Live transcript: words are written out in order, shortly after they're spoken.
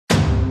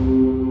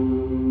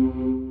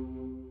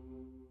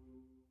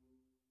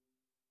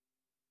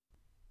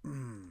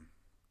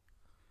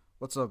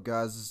What's up,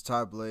 guys? This is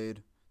Ty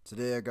Blade.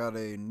 Today I got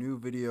a new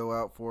video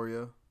out for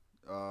you.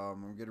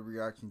 I'm going to be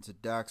reacting to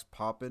Dax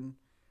Poppin,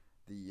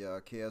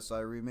 the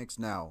KSI remix.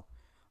 Now,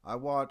 I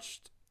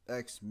watched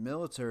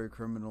ex-military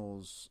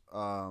criminals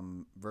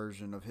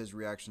version of his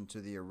reaction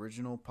to the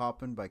original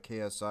Poppin by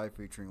KSI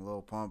featuring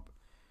Lil Pump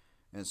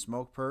and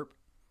Smoke Perp.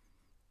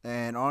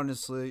 And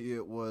honestly,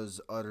 it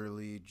was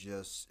utterly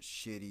just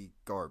shitty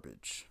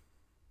garbage.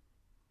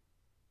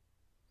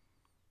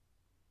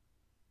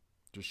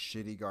 Just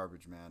shitty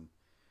garbage, man.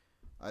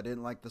 I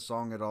didn't like the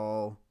song at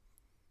all.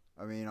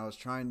 I mean, I was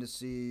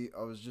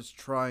just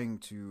trying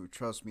to,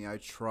 trust me, I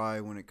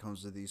try when it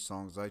comes to these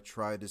songs. I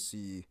try to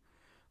see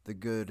the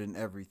good in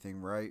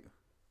everything, right?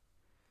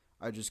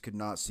 I just could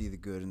not see the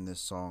good in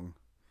this song.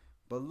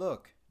 But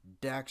look,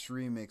 Dax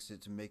remixed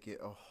it to make it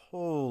a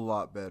whole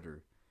lot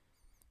better.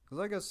 Because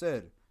like I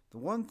said,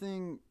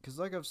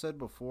 like I've said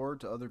before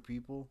to other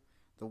people,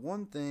 the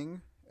one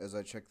thing, as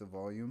I check the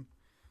volume,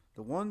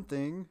 the one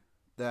thing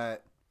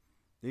that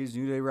these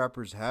New Day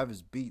rappers have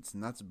is beats,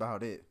 and that's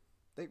about it.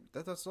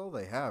 That's all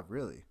they have,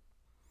 really.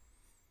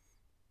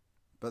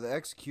 But the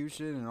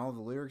execution and all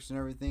the lyrics and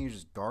everything is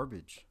just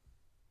garbage.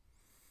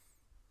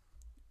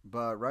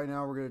 But right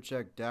now we're going to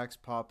check Dax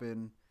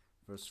Poppin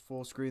for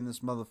full screen this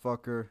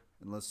motherfucker,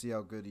 and let's see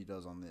how good he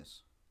does on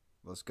this.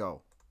 Let's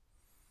go.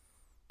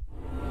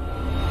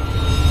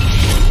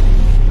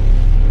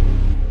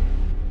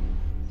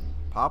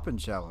 Poppin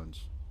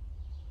challenge.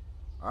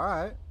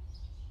 Alright.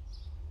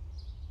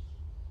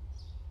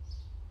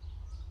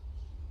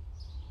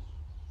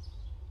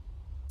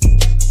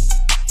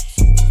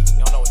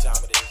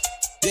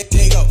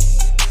 There you go.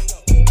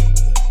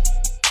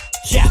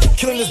 Yeah,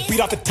 killing this beat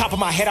off the top of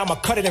my head. I'ma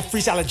cut it and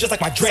freestyle it just like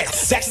my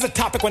dreads. Dax is a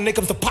topic when it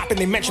comes to popping.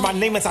 They mention my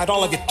name inside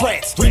all of your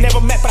threads. We never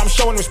met, but I'm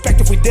showing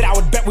respect. If we did, I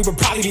would bet we would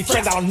probably be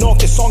friends. I don't know if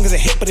this song is a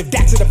hit, but if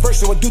Dax is a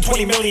verse, it would do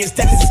 20 million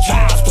steps. This is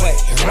child's play.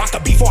 Rock the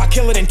beat before I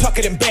kill it and tuck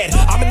it in bed.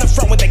 I'm in the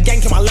front with the gang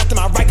to my left and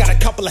my right. Got a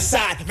couple of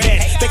side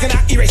men. They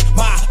cannot erase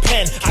my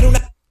pen. I do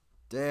not.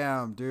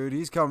 Damn, dude,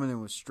 he's coming in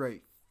with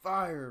straight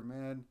fire,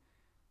 man.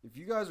 If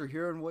you guys are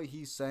hearing what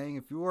he's saying,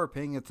 if you are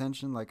paying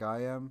attention like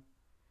I am,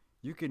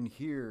 you can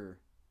hear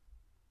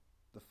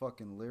the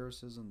fucking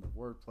lyricism, the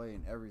wordplay,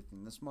 and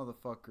everything. This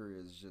motherfucker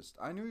is just,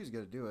 I knew he was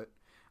going to do it.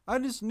 I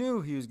just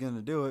knew he was going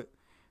to do it.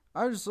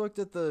 I just looked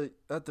at the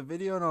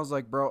video and I was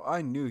like, bro,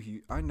 I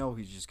know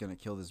he's just going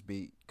to kill this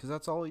beat, because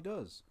that's all he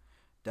does.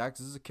 Dax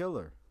is a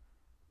killer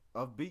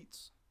of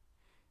beats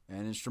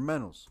and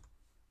instrumentals.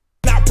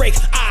 Break,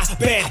 I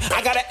bend.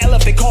 I got an L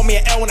if they call me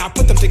an L when I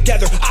put them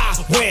together.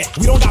 I win.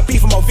 We don't got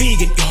beef, I'm a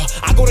vegan.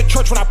 I go to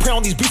church when I pray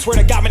on these beats. Swear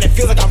to God, man, it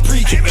feels like I'm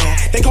preaching.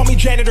 They call me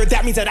janitor,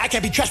 that means that I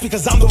can't be trashed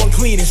because I'm the one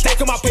cleaning.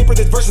 Stacking my paper,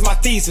 this verse is my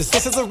thesis.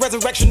 This is a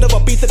resurrection of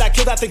a beat that I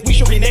killed. I think we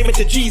should rename it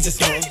to Jesus.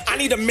 I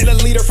need a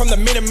milliliter from the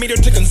millimeter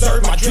to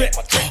conserve my drip.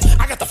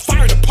 I got the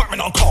fire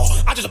department on call.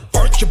 I just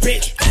burnt your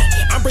bitch.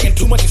 I'm bringing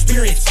too much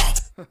experience.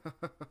 Your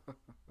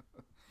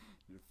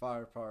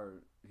fire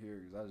part here,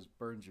 because I just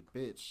burned your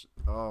bitch.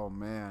 Oh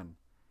man,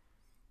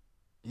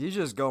 he's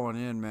just going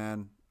in,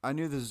 man. I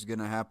knew this was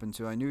gonna happen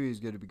too. I knew he was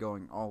gonna be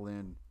going all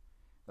in.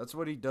 That's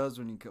what he does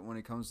when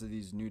it comes to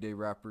these New Day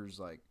rappers.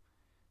 Like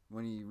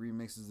when he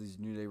remixes these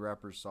New Day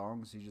rappers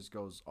songs, he just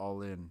goes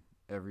all in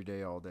every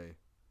day, all day.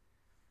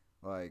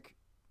 Like,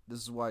 this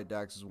is why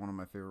Dax is one of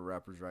my favorite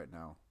rappers right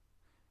now.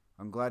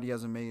 I'm glad he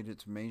hasn't made it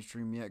to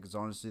mainstream yet, because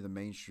honestly the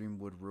mainstream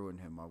would ruin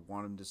him. I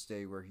want him to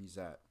stay where he's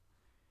at.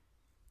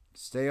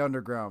 Stay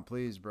underground,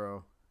 please,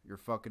 bro. You're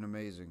fucking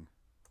amazing.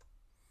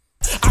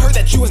 I heard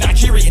that you was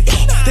Nigerian.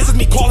 This is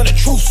me calling a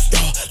truce.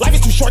 Life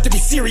is too short to be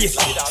serious.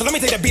 So let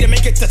me take the beat and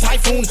make it to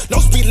typhoon. No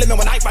speed limit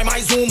when I buy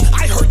my Zoom.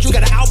 I heard you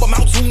got an album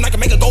out soon. I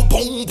can make it go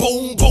boom,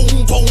 boom, boom,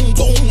 boom,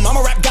 boom. I'm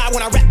a rap guy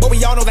when I rap, but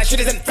we all know that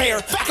shit isn't fair.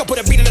 I can put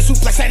a beat in a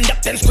suplex, stand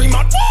up, then scream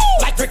out,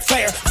 woo! Like Ric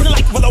Flair. Feeling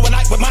like Willow and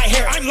I with my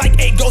hair. I'm like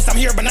a ghost, I'm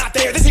here but not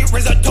there. This here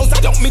is a toast,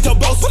 I don't mean to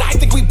boast, but I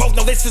think we both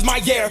know this is my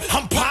year.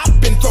 I'm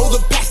poppin', throw the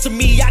pass to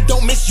me. I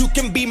don't miss, you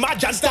can be my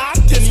John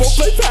Stockton. We'll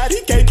play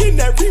patty cake and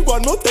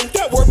everyone will think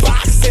that we're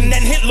boxing.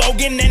 Then hit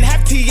Logan and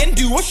have tea and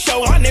do a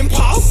show on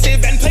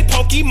Impulsive and play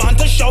Pokemon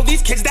to show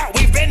these kids that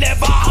we've been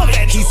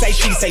evolving. He say,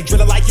 she say,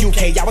 driller like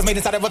UK. I was made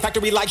inside of a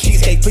factory like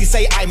cheesecake. Please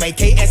say I make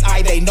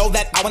KSI. They know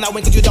that I when I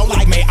win cause you don't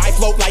like me. I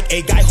float like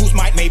a guy whose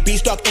might may be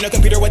stuck in a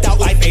computer without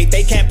life aid.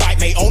 They can't bite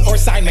me, own or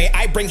sign me.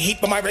 I bring heat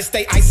but my wrist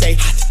stay. I say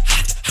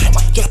hot, hot,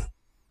 hot. Just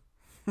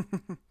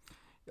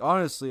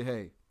Honestly,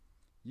 hey,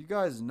 you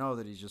guys know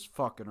that he's just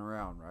fucking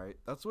around, right?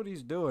 That's what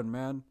he's doing,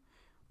 man.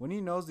 When he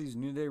knows these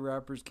New Day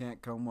rappers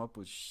can't come up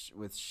with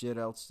shit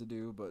else to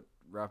do but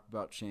rap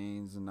about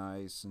chains and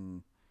ice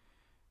and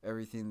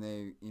everything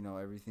they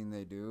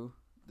do,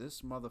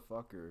 this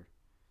motherfucker,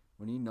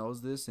 when he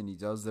knows this and he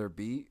does their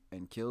beat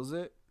and kills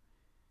it,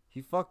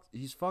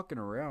 he's fucking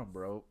around,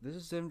 bro. This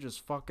is him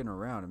just fucking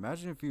around.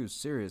 Imagine if he was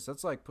serious.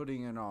 That's like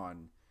putting it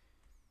on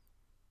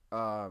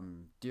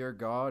Dear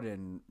God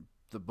and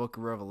the Book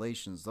of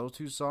Revelations. Those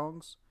two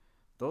songs,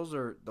 those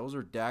are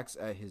Dax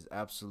at his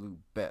absolute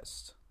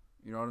best.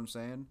 You know what I'm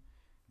saying?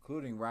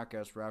 including Whack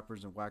Ass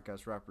Rappers and Whack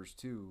Ass Rappers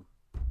 2,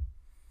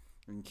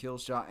 and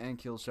Killshot and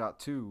Killshot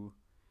 2.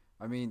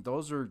 I mean,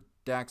 those are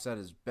Dax at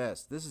his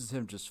best. This is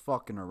him just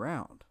fucking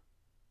around.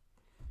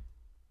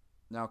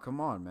 Now, come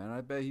on, man.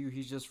 I bet you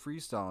he's just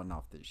freestyling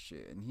off this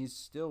shit, and he's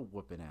still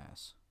whooping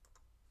ass.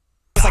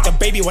 It's like a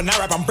baby when I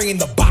rap, I'm bringing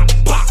the bop,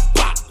 bop,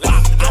 bop,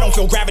 bop. I don't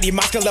feel gravity,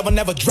 my skill level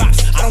never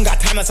drops. I don't got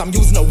time unless I'm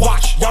using a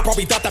watch. Y'all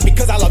probably thought that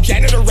because I love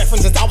janitor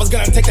references, I was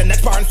gonna take the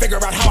next bar and figure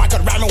out how I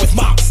could rhyme it with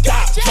mop.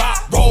 Stop,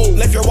 drop,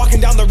 roll. If you're walking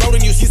down the road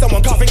and you see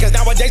someone coughing, cause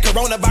nowadays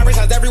coronavirus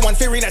has everyone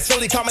fearing that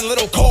silly common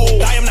little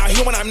cold. I am not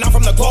human, I'm not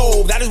from the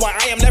globe. That is why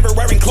I am never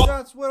wearing clothes.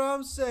 That's what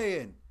I'm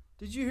saying.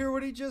 Did you hear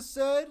what he just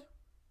said?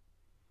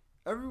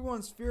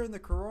 Everyone's fearing the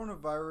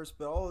coronavirus,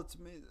 but all it's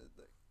me.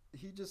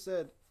 He just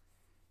said,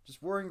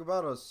 just worrying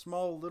about a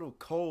small little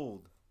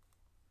cold.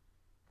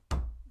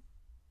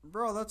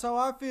 Bro, that's how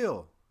I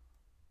feel.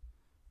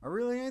 I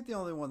really ain't the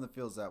only one that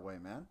feels that way,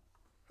 man.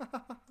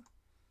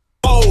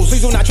 Oh,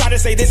 please do not try to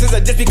say this is a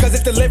diss because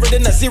it's delivered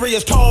in a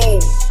serious tone.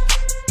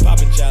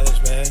 Poppin'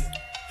 challenge, man.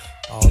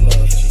 All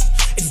love.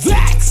 It's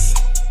Dax.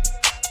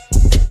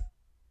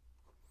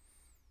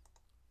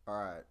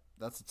 Alright,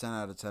 that's a 10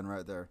 out of 10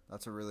 right there.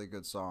 That's a really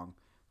good song.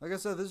 Like I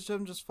said, this is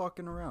him just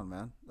fucking around,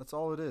 man. That's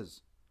all it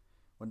is.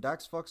 When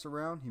Dax fucks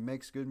around, he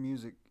makes good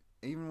music.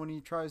 Even when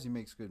he tries, he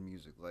makes good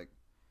music. Like,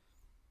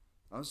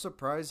 I'm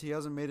surprised he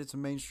hasn't made it to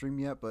mainstream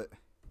yet, but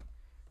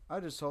I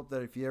just hope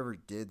that if he ever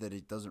did, that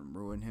it doesn't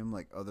ruin him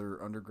like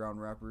other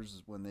underground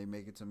rappers when they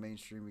make it to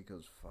mainstream,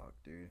 because fuck,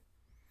 dude.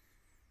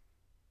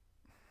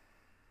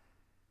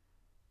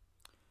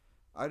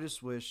 I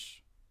just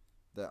wish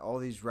that all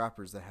these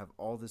rappers that have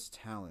all this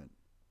talent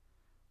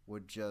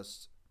would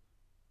just,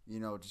 you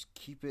know, just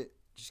keep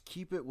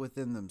it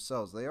within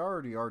themselves. They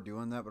already are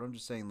doing that, but I'm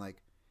just saying,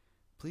 like,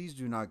 please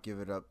do not give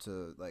it up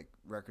to like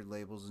record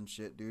labels and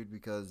shit, dude,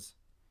 because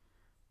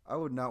I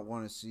would not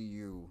want to see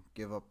you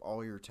give up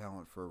all your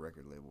talent for a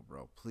record label,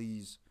 bro.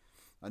 Please.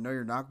 I know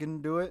you're not going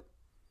to do it.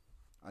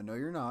 I know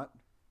you're not.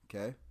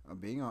 Okay? I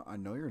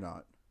know you're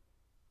not.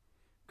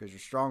 Because you're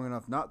strong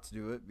enough not to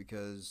do it,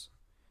 because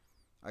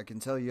I can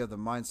tell you have the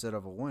mindset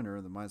of a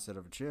winner, the mindset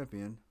of a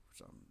champion.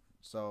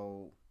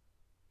 So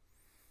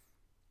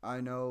I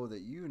know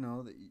that you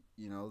know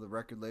the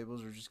record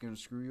labels are just going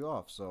to screw you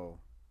off. So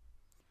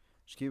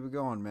just keep it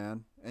going,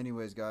 man.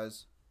 Anyways,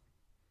 guys,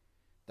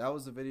 that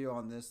was the video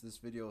on this. This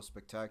video is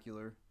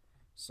spectacular.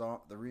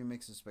 The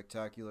remix is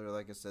spectacular.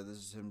 Like I said, this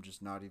is him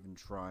just not even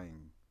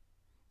trying,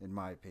 in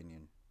my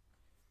opinion.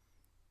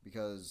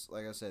 Because,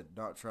 like I said,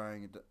 not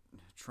trying,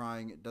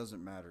 it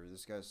doesn't matter.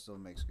 This guy still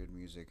makes good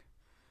music.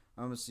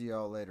 I'm going to see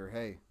y'all later.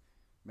 Hey,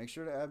 make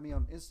sure to add me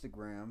on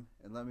Instagram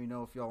and let me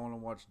know if y'all want to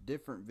watch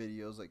different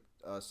videos. Like,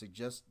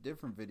 suggest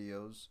different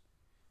videos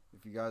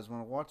if you guys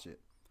want to watch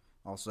it.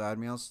 Also, add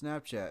me on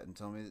Snapchat and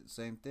tell me the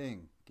same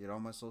thing. Get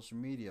on my social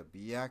media.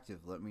 Be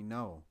active. Let me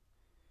know.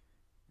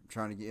 I'm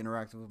trying to get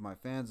interactive with my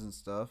fans and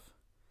stuff.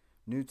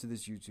 New to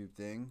this YouTube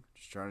thing.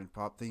 Just trying to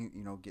pop things,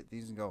 get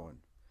things going.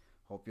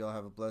 Hope y'all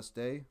have a blessed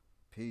day.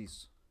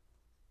 Peace.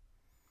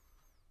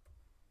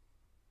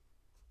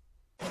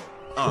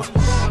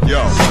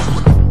 Yo,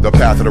 the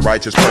path of the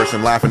righteous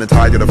person, laughing and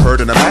tired of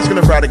hurt, and I'm asking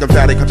a fratic,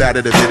 emphatic,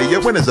 combative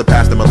idiot. When is the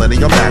past the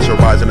millennium? Natural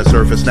rising the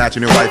surface,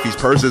 snatching your wifey's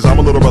purses. I'm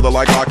a little brother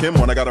like Hakim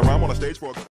when I got a rhyme on a stage for